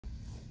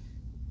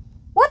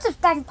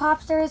stacking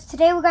Popsters.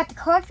 Today we got the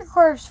collector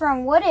corpse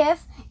from What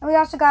If, and we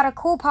also got a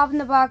cool pop in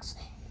the box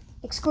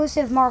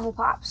exclusive Marvel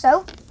pop.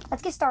 So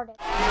let's get started.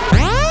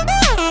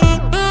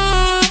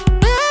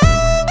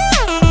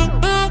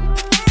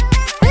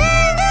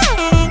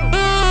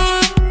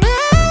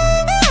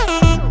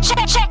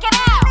 Check it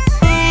out.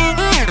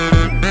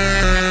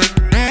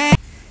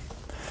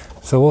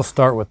 So we'll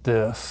start with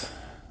this.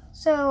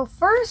 So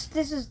first,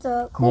 this is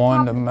the cool one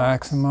pop to in the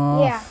box.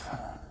 Maximoff. Yeah.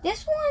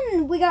 This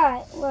one we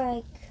got,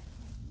 like,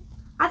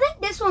 I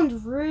think this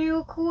one's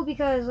real cool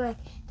because, like,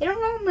 they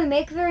don't normally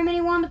make very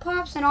many Wanda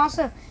pops, and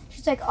also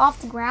she's, like, off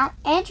the ground,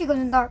 and she goes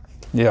in the dark.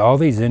 Yeah, all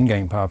these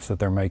in-game pops that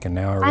they're making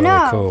now are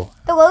really cool.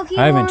 The Loki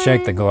I haven't one,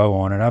 checked the glow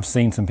on it. I've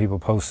seen some people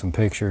post some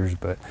pictures,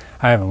 but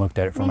I haven't looked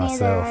at it for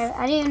myself.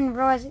 I didn't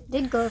realize it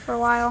did glow for a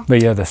while.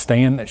 But yeah, the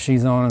stand that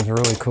she's on is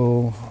really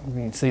cool. You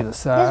can see the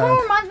side. This one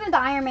reminds me of the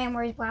Iron Man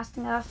where he's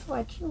blasting off,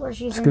 like, where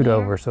she's Scoot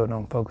over so it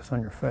don't focus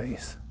on your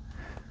face.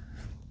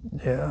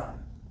 Yeah.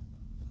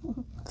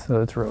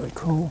 So it's really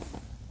cool.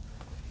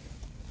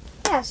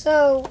 Yeah,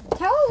 so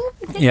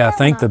yeah, I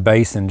think the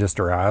base and just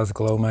her eyes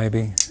glow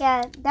maybe.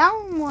 Yeah, that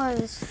one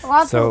was, a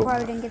lot of people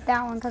probably didn't get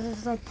that one because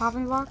it's like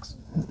popping box.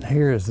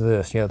 Here is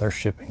this. Yeah, their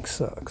shipping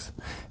sucks.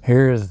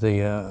 Here is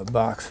the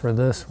box for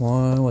this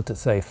one. What's it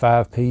say?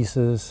 5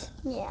 pieces.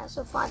 Yeah,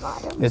 so 5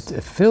 items.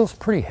 It feels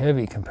pretty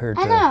heavy compared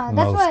to most of them.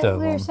 That's what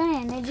we were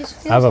saying. It just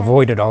feels I've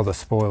avoided all the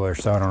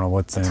spoilers, so I don't know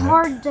what's in it. It's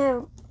hard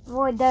to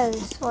avoid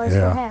those spoilers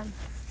for him.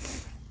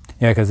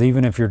 Yeah, because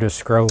even if you're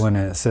just scrolling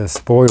and it says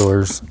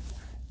spoilers,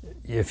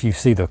 if you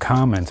see the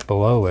comments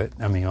below it,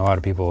 I mean, a lot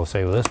of people will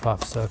say, well, this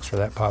pop sucks or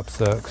that pop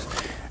sucks.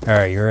 All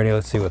right, you ready?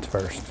 Let's see what's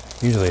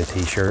first. Usually a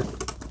t-shirt.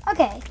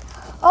 Okay.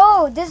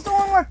 Oh, this is the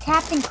one where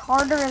Captain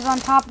Carter is on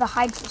top of the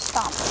Hydra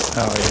Stomp.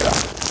 Oh,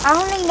 yeah. I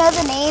don't even know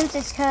the names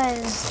just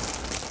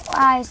because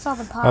I saw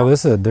the pop. Oh,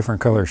 this is a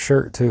different color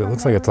shirt, too. It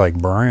looks like it's like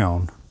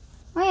brown.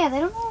 Oh, yeah, they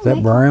don't know. Is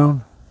that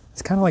brown?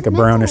 It's kind of like a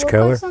brownish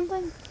color.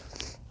 Like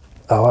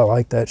oh, I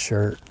like that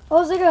shirt.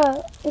 Oh, it's like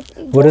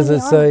a... What does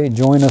it say?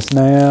 Join us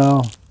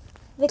now.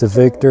 To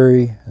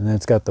victory, and then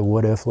it's got the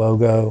What If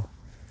logo.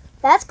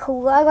 That's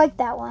cool. I like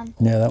that one.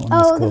 Yeah, that one is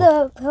cool. Oh, look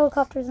at the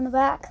helicopters in the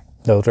back.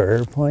 Those are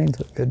airplanes.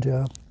 Good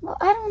job. Well,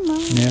 I don't know.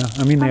 Yeah,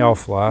 I mean, they all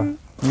fly.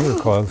 You were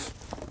close.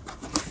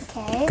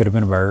 Okay. Could have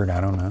been a bird.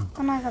 I don't know.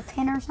 On like a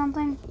pin or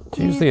something? It's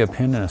usually a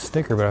pin and a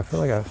sticker, but I feel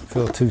like I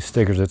feel 2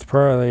 stickers. It's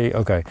probably...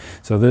 Okay,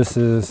 so this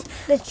is...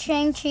 The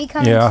Shang-Chi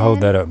coming Yeah, I'll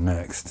hold that up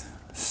next.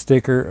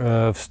 Sticker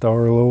of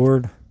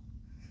Star-Lord.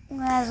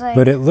 Like,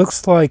 but it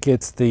looks like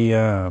it's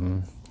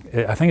the...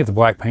 I think it's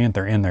Black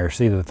Panther in there.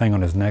 See the thing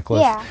on his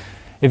necklace? Yeah.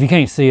 If you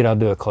can't see it, I'll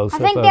do a close-up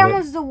of it. I think that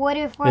was the What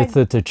If. Like, it's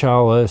the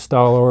T'Challa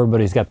Star-Lord,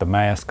 but he's got the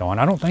mask on.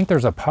 I don't think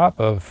there's a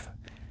pop of...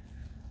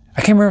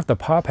 I can't remember if the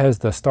pop has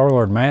the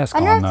Star-Lord mask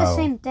on, though. I know it's the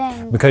same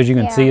thing. Because you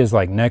can see his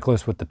like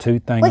necklace with the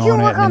tooth thing on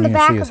it, and then you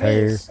can see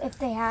his hair. If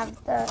they have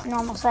the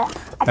normal set.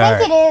 I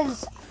think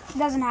it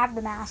doesn't have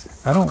the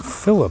mask. I don't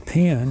feel a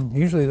pin.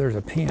 Usually there's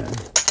a pin.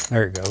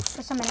 There it goes.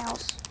 For someone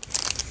else.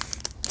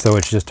 So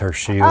it's just her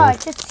shield. Oh,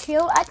 it's just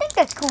shield. I think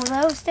that's cool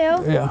though.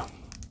 Still. Yeah.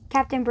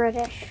 Captain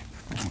British,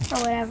 or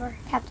whatever.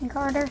 Captain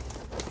Carter.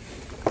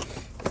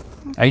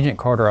 Agent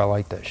Carter. I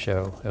like that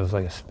show. It was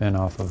like a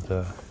spin-off of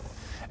the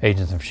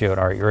Agents of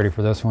S.H.I.E.L.D. All right, you ready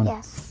for this one?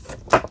 Yes.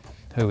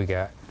 Who we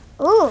got?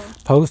 Ooh.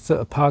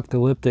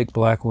 Post-apocalyptic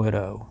Black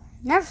Widow.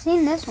 Never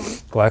seen this one.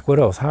 Black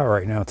Widow's hot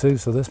right now too,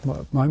 so this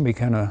might be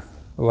kind of...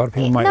 A lot of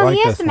people might like this one. No,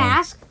 he has the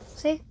mask.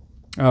 See?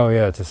 Oh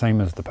yeah, it's the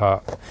same as the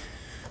pop.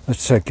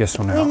 Let's check this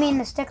one out. You mean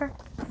the sticker?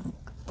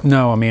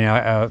 No, I mean,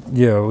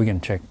 yeah, we can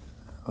check.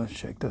 Let's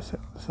check this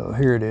out. So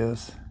here it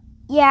is.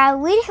 Yeah,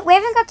 we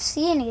haven't got to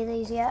see any of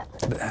these yet.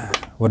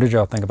 What did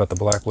y'all think about the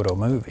Black Widow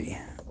movie?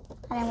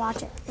 I didn't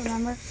watch it,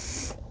 remember?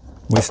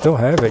 We still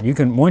have it. You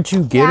can, once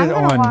you get it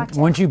on,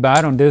 once you buy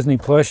it on Disney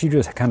Plus, you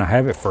just kind of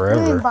have it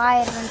forever. You can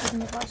buy it on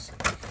Disney Plus.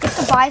 You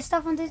have to buy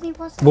stuff on Disney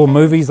Plus? Well,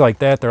 movies like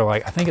that, they're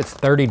like, I think it's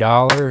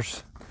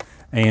 $30.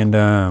 And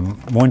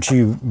once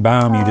you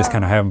buy them, you just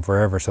kind of have them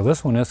forever. So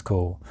this one is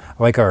cool.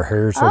 I like our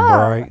hair so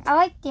bright. I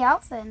like the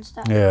outfit and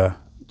stuff. Yeah.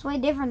 It's way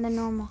different than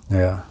normal.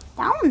 Yeah.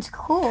 That one's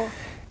cool.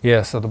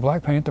 Yeah, so the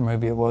Black Panther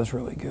movie, it was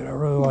really good. I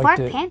really liked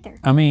it. Black Panther?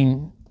 I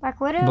mean... Black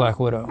Widow? Black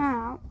Widow.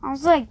 Oh, I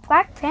was like,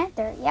 Black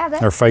Panther. Yeah,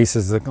 that... Her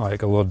faces look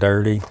like a little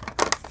dirty.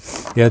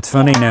 Yeah, it's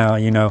funny now,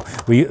 you know,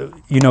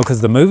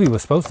 because the movie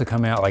was supposed to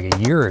come out like a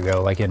year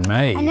ago, like in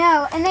May. I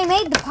know, and they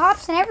made the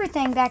pops and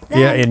everything back then.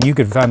 Yeah, and you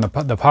could find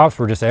the pops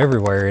were just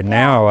everywhere, and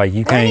now like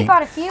you can't. We only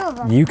bought a few of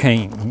them. You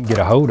can't get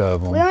a hold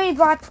of them. We only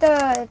bought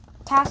the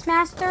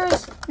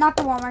Taskmasters, not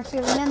the Walmart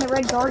series, and then the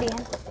Red Guardian.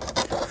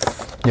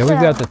 Yeah,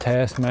 we've got the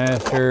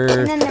Taskmasters.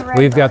 And then the Red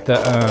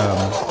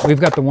we've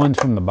got the ones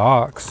from the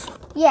box.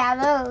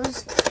 Yeah,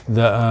 those.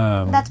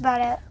 That's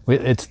about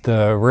it. It's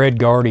the Red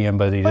Guardian,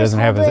 but he doesn't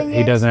have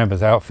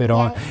his outfit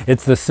on. Yeah.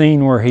 It's the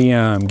scene where he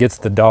gets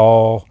the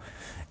doll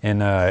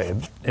and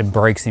it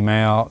breaks him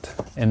out.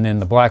 And then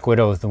the Black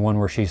Widow is the one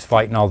where she's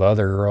fighting all the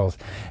other girls,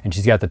 and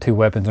she's got the 2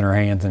 weapons in her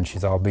hands, and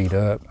she's all beat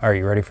up. Are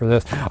you ready for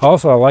this?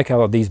 Also, I like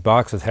how these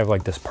boxes have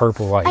like this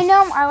purple like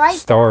I like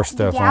star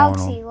stuff on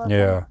them. looking.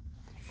 Yeah.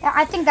 Yeah,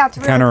 I think that's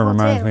really Kind of cool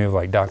reminds too. me of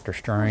like Doctor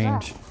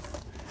Strange.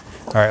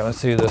 All right, let's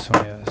see who this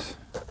one is.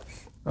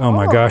 Oh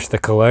my gosh, the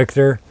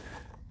Collector.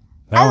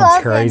 That I one's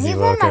love crazy him. He's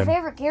looking. one of my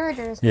favorite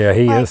characters. Yeah,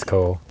 he Like, is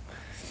cool.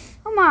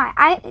 Oh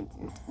my! Didn't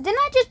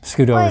I just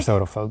Scoot over like, so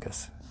it'll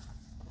focus.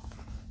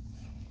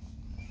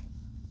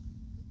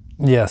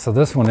 Yeah, so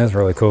this one is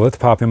really cool. Let's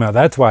pop him out.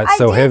 That's why it's I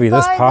so did heavy.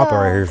 This buy popper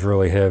the- right here is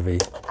really heavy.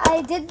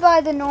 I did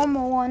buy the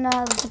normal one.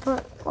 To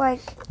put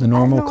like The I don't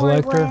normal know where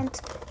it Collector?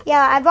 went.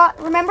 Yeah, I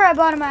bought. Remember, I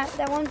bought him at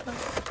that one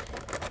place.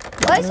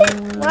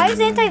 Why is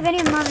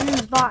anti-venom not in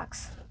his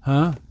box?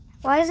 Huh?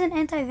 Why isn't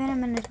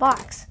anti-venom in his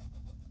box?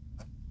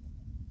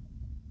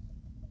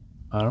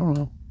 I don't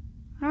know.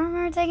 I don't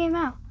remember taking him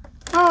out.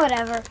 Oh,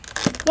 whatever.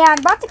 Yeah,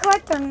 I bought the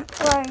Collector.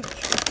 Like,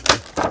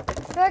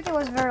 I feel like it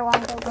was very long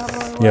ago.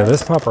 Probably Yeah, was.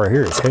 this popper right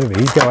here is heavy.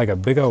 He's got like a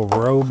big old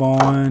robe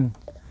on.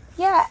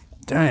 Yeah.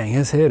 Dang,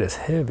 his head is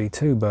heavy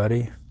too,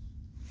 buddy.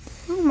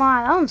 Oh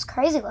my, that one's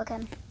crazy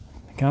looking.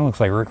 Kind of looks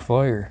like Ric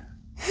Flair.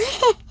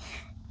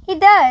 He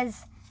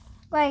does.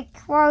 Like,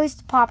 well, I used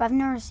to pop. I've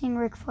never seen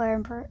Ric Flair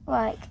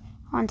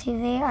on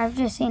TV. I've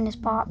just seen his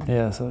pop.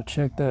 Yeah, so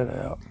check that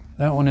out.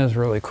 That one is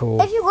really cool.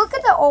 If you look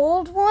at the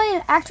old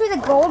one, actually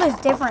the gold is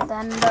different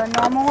than the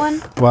normal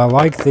one. Well, I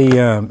like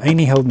the, ain't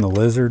he holding the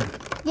lizard?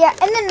 Yeah,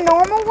 and the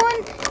normal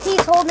one,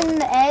 he's holding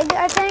the egg,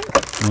 I think.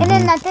 And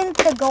then I think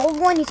the gold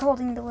one, he's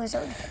holding the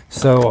lizard.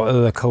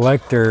 So the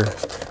Collector,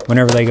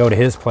 whenever they go to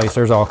his place,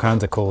 there's all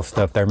kinds of cool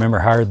stuff there. Remember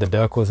Howard the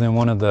Duck was in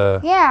one of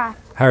the... Yeah.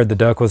 Howard the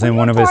Duck was in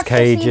one of his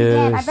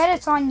cages. I bet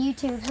it's on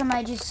YouTube.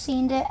 Somebody just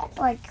seen it,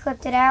 like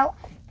clipped it out.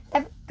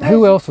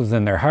 Who else was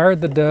in there?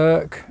 Howard the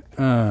Duck.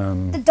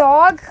 The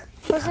dog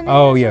was in it.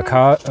 Oh or yeah,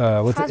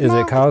 something? is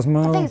it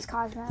Cosmo? I think it's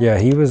Cosmo. Yeah,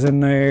 he was in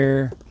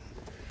there.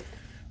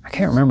 I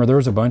can't remember. There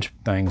was a bunch of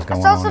things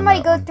going I on. saw somebody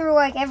in that go one. through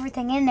like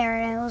everything in there,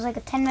 and it was like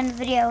a 10-minute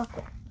video,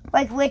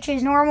 like which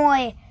is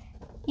normally,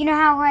 you know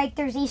how like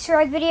there's Easter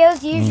egg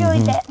videos. Usually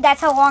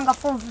that's how long a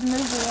full movie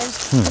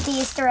is with the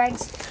Easter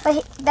eggs.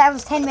 But that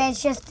was 10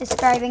 minutes just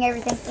describing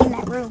everything in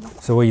that room.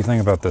 So what do you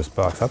think about this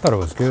box? I thought it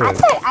was good.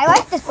 I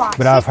like this box.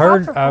 But I've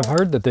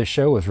heard that this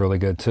show was really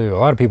good too. A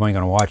lot of people ain't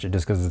gonna watch it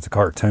just because it's a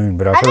cartoon.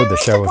 But I've heard the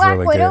show was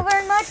really Black Widow good.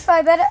 very much, but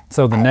I bet it.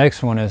 So the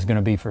next one is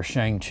gonna be for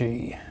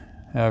Shang-Chi,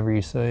 however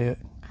you say it.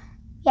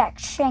 Yeah,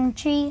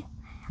 Shang-Chi.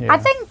 Yeah. I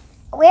think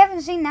we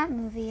haven't seen that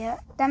movie yet.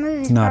 That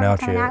movie's not probably out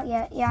coming yet. out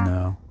yet. Yeah.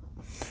 No.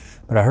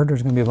 But I heard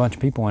there's gonna be a bunch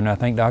of people in it. I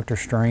think Doctor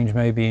Strange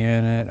may be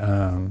in it.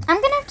 I'm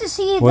gonna have to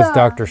see What's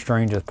Doctor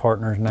Strange's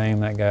partner's name?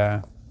 That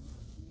guy.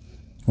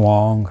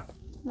 Wong.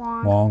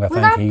 Wong. I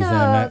think he's in We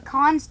got it. the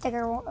con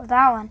sticker of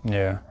that one.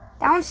 Yeah.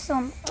 That one's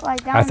still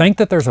like that. I think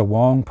that there's a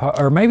Wong pop,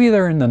 or maybe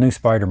they're in the new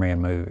Spider-Man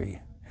movie.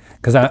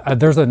 Because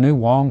there's a new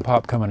Wong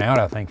pop coming out,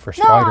 I think, for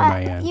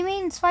Spider-Man. You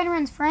mean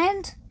Spider-Man's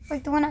friend?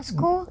 Like the one at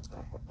school?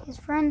 His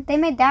friend? They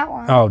made that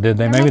one. Oh, did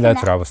they? They're Maybe making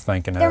that's that. what I was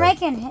thinking They're of.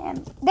 making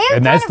him.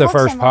 And that's the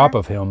first pop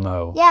of him,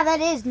 though. Yeah, that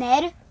is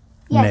Ned.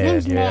 Yeah,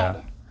 his name's yeah.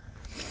 Ned.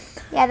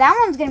 Yeah, that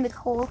one's going to be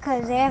cool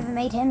because they haven't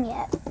made him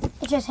yet.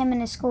 It's just him in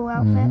his school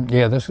outfit.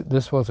 Yeah,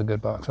 this was a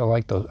good box. I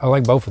like those. I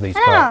like both of these I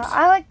don't know. pops.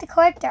 I like the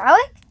Collector. I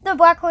like the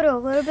Black Widow a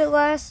little bit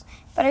less,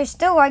 but I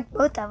still like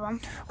both of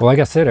them. Well, like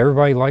I said,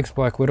 everybody likes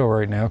Black Widow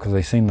right now because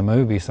they've seen the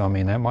movie. So, I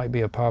mean, that might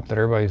be a pop that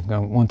everybody's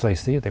going to, once they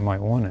see it, they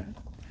might want it.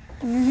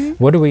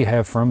 What do we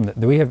have from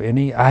do we have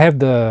any? I have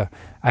the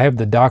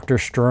Doctor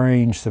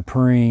Strange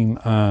Supreme,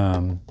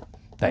 the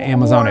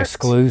Amazon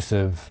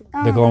exclusive,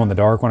 the glow in the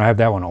dark one. I have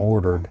that one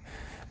ordered,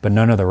 but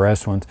none of the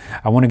rest ones.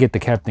 I want to get the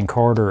Captain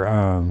Carter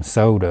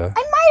soda. I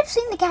might have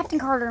seen the Captain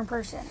Carter in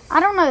person. I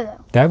don't know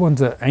though. That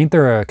one's ain't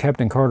there a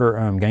Captain Carter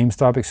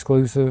GameStop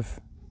exclusive?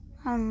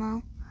 I don't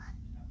know.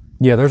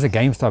 Yeah, there's a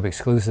GameStop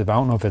exclusive. I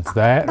don't know if it's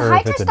that The or if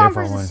Hydra it's a different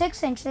Stomper's a one.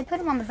 6-inch. They put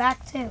him on the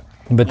back too.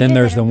 But then did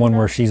there's that the over one there.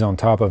 where she's on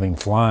top of him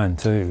flying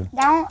too.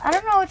 I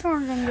don't know which one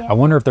we're gonna get. I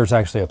wonder if there's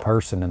actually a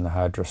person in the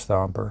Hydra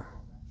Stomper.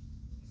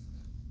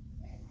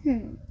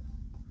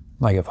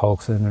 Like if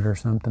Hulk's in it or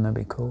something, that'd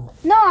be cool.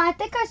 No, I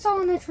think I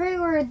saw in the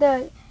trailer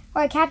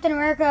Captain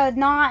America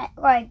not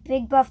like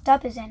big buffed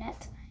up is in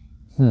it.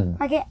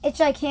 Like it's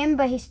like him,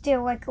 but he's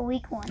still like a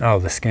weak one. Oh,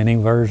 the skinny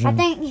version? I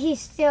think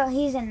he's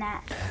in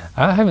that.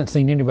 I haven't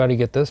seen anybody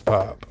get this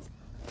pop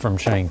from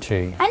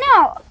Shang-Chi. I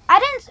know. I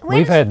didn't.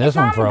 We've had this it's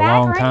one not for a in the back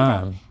long or anything.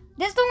 time.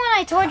 This is the one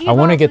I told you I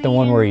want to about get the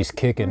one you where didn't he's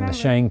kicking the remember.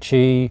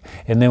 Shang-Chi,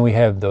 and then we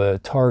have the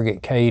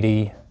Target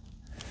Katie.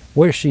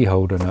 What is she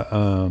holding?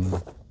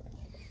 A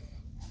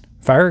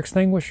fire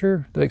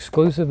extinguisher? The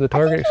exclusive, the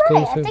Target I think you're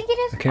right. exclusive? I think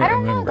it is. I can't I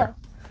don't remember. know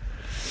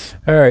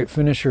though. All right,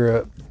 finish her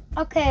up.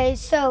 Okay,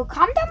 so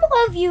comment down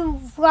below if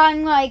you've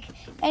gotten like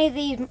any of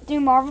these new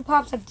Marvel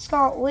pops, like the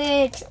Scarlet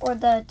Witch or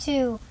the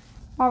two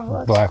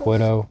Marvel Black exclusives.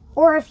 Widow.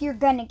 Or if you're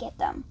gonna get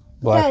them.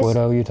 Black Because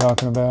Widow you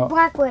talking about?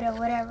 Black Widow,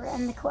 whatever,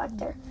 and the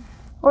Collector.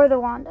 Or the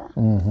Wanda,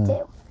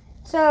 too.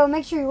 So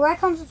make sure you like,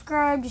 comment,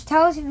 subscribe. Just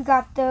tell us if you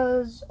got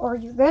those or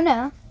you're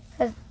gonna.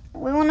 Because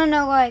we want to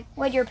know, like,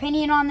 what your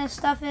opinion on this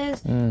stuff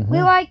is.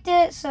 We liked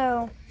it,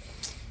 so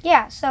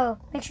yeah. So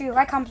make sure you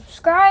like, comment,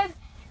 subscribe,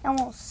 and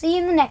we'll see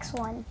you in the next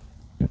one.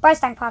 Bye,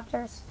 Stank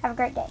Poppers. Have a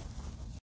great day.